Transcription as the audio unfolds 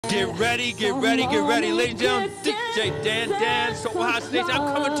Get ready, get ready, get ready. Ladies and gentlemen, DJ Dan, Soulful House Nation.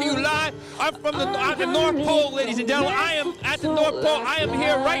 I'm coming to you live. I'm from the North Pole, ladies and gentlemen. I am at the North Pole. I am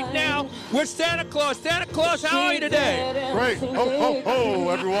here right now with Santa Claus. Santa Claus, how are you today? Great. Ho, ho, ho,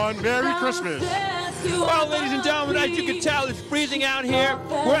 everyone. Merry Christmas. Well, ladies and gentlemen, as you can tell, it's freezing out here.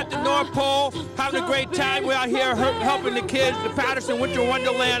 We're at the North Pole, having a great time. We're out here helping the kids. The Patterson Winter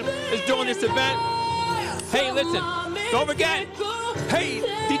Wonderland is doing this event. Hey, listen, don't forget. Hey,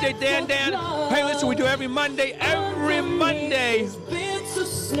 DJ Dan. Hey, listen, we do every Monday. We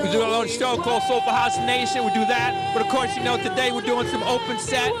do a little show called Soulful House Nation. We do that. But of course, you know, today we're doing some open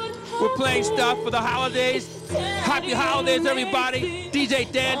set. We're playing stuff for the holidays. Happy holidays, everybody. DJ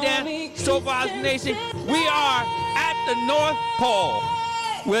Dan, Soulful House Nation. We are at the North Pole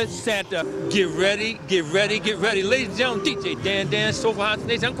with Santa. Get ready, get ready, get ready. Ladies and gentlemen, DJ Dan, Soulful House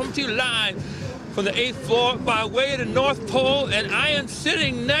Nation. I'm coming to you live from the 8th floor by way of the North Pole, and I am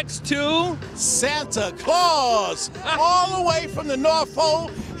sitting next to Santa Claus, all the way from the North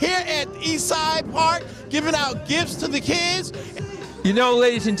Pole here at Eastside Park, giving out gifts to the kids. You know,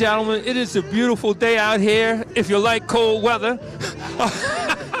 ladies and gentlemen, it is a beautiful day out here if you like cold weather.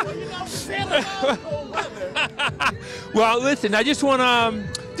 Well, listen, I just want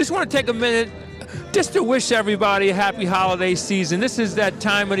to take a minute just to wish everybody a happy holiday season. This is that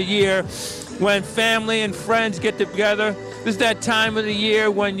time of the year when family and friends get together. This is that time of the year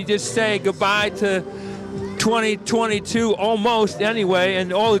when you just say goodbye to 2022, almost anyway,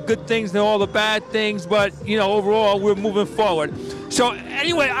 and all the good things and all the bad things, but you know, overall we're moving forward. So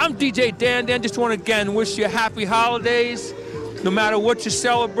anyway, I'm DJ Dan. Just want to again wish you happy holidays, no matter what you're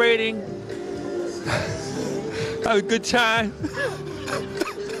celebrating. Have a good time.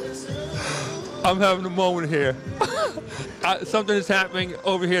 I'm having a moment here. Something is happening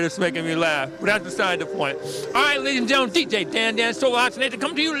over here that's making me laugh, but that's beside the point. All right, ladies and gentlemen, DJ Dan, Soulful House Nation,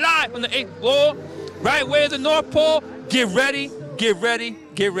 come to you live from the 8th floor, right where the North Pole. Get ready, get ready,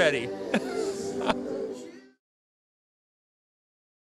 get ready.